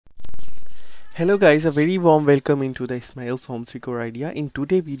Hello guys, a very warm welcome into the Smiles Home Decor idea. In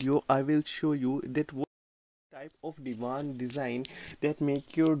today's video, I will show you that what type of divan design that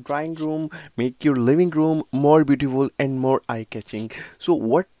make your drawing room, make your living room more beautiful and more eye-catching. So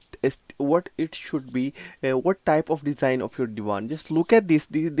what it should be, what type of design of your divan. Just look at this.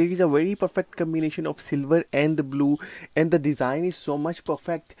 There is a very perfect combination of silver and the blue, and the design is so much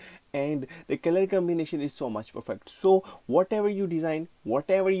perfect and the color combination is so much perfect. So whatever you design,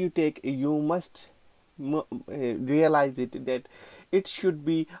 whatever you take, you must realize it that it should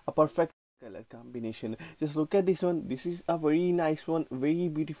be a perfect color combination. Just look at this one. This is a very nice one, very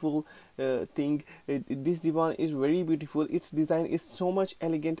beautiful thing. This divan is very beautiful. Its design is so much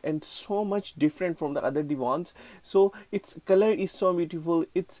elegant and so much different from the other divans. So its color is so beautiful.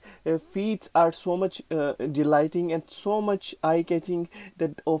 Its feet are so much delighting and so much eye-catching,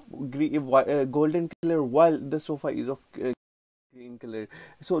 that of golden color, while the sofa is of green color.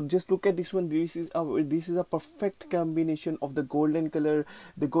 So just look at this one. This is a perfect combination of the golden color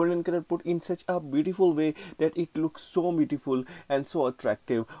put in such a beautiful way that it looks so beautiful and so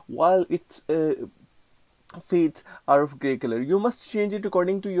attractive, while its feet are of gray color. You must change it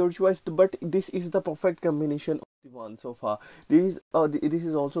according to your choice, but this is the perfect combination of divan sofa. This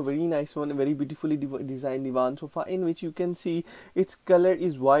is also very nice one, very beautifully designed divan sofa, in which you can see its color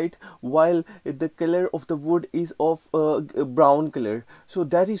is white, while the color of the wood is of brown color. So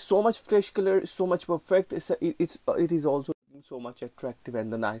that is so much fresh color, so much perfect. It is also so much attractive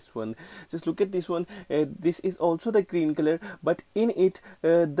and the nice one. Just look at this one. This is also the green color, but in it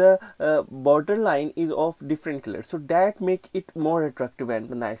the borderline is of different color, so that make it more attractive and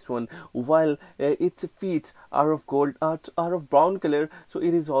the nice one, while its feet are of brown color, so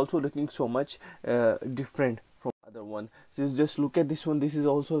it is also looking so much different from other one. So just look at this one. This is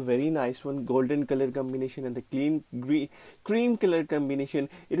also a very nice one, golden color combination and the cream color combination.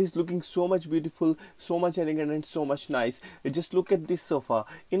 It is looking so much beautiful, so much elegant and so much nice. Just look at this sofa,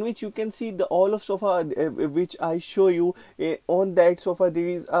 in which you can see the all of sofa which I show you. On that sofa there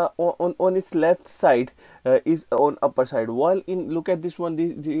is on its left side is on upper side, while look at this one.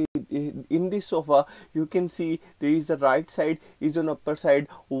 In this sofa you can see there is the right side is on upper side,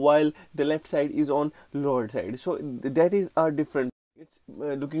 while the left side is on lower side. So that is a different. It's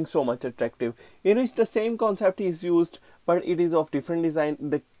looking so much attractive, in which the same concept is used, but it is of different design.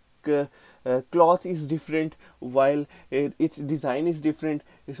 The cloth is different, while its design is different,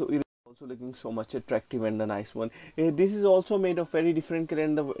 so it is also looking so much attractive and the nice one. This is also made of very different color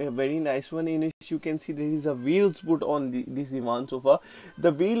and the very nice one, in which you can see there is a wheels put on this divan sofa.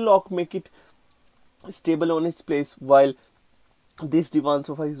 The wheel lock make it stable on its place, while this divan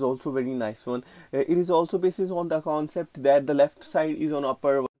sofa is also very nice one. It is also based on the concept that the left side is on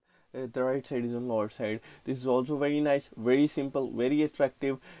upper, the right side is on lower side. This is also very nice, very simple, very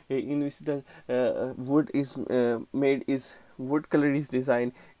attractive, in which the wood color is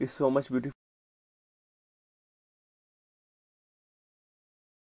design is so much beautiful.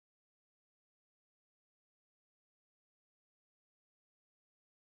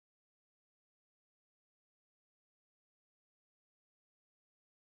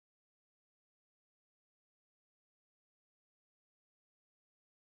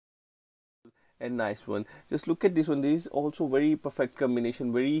 And nice one. Just look at this one. There is also very perfect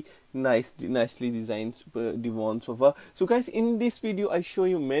combination, very nicely designed divan sofa. So guys, in this video I show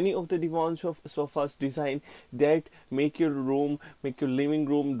you many of the divan sofas design that make your living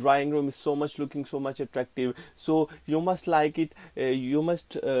room, drawing room is looking so much attractive. So you must like it. You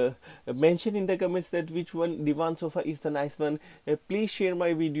must mention in the comments that which one divan sofa is the nice one. Please share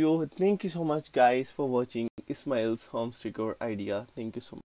my video. Thank you so much guys for watching Ismail's Home Decor idea. Thank you so much.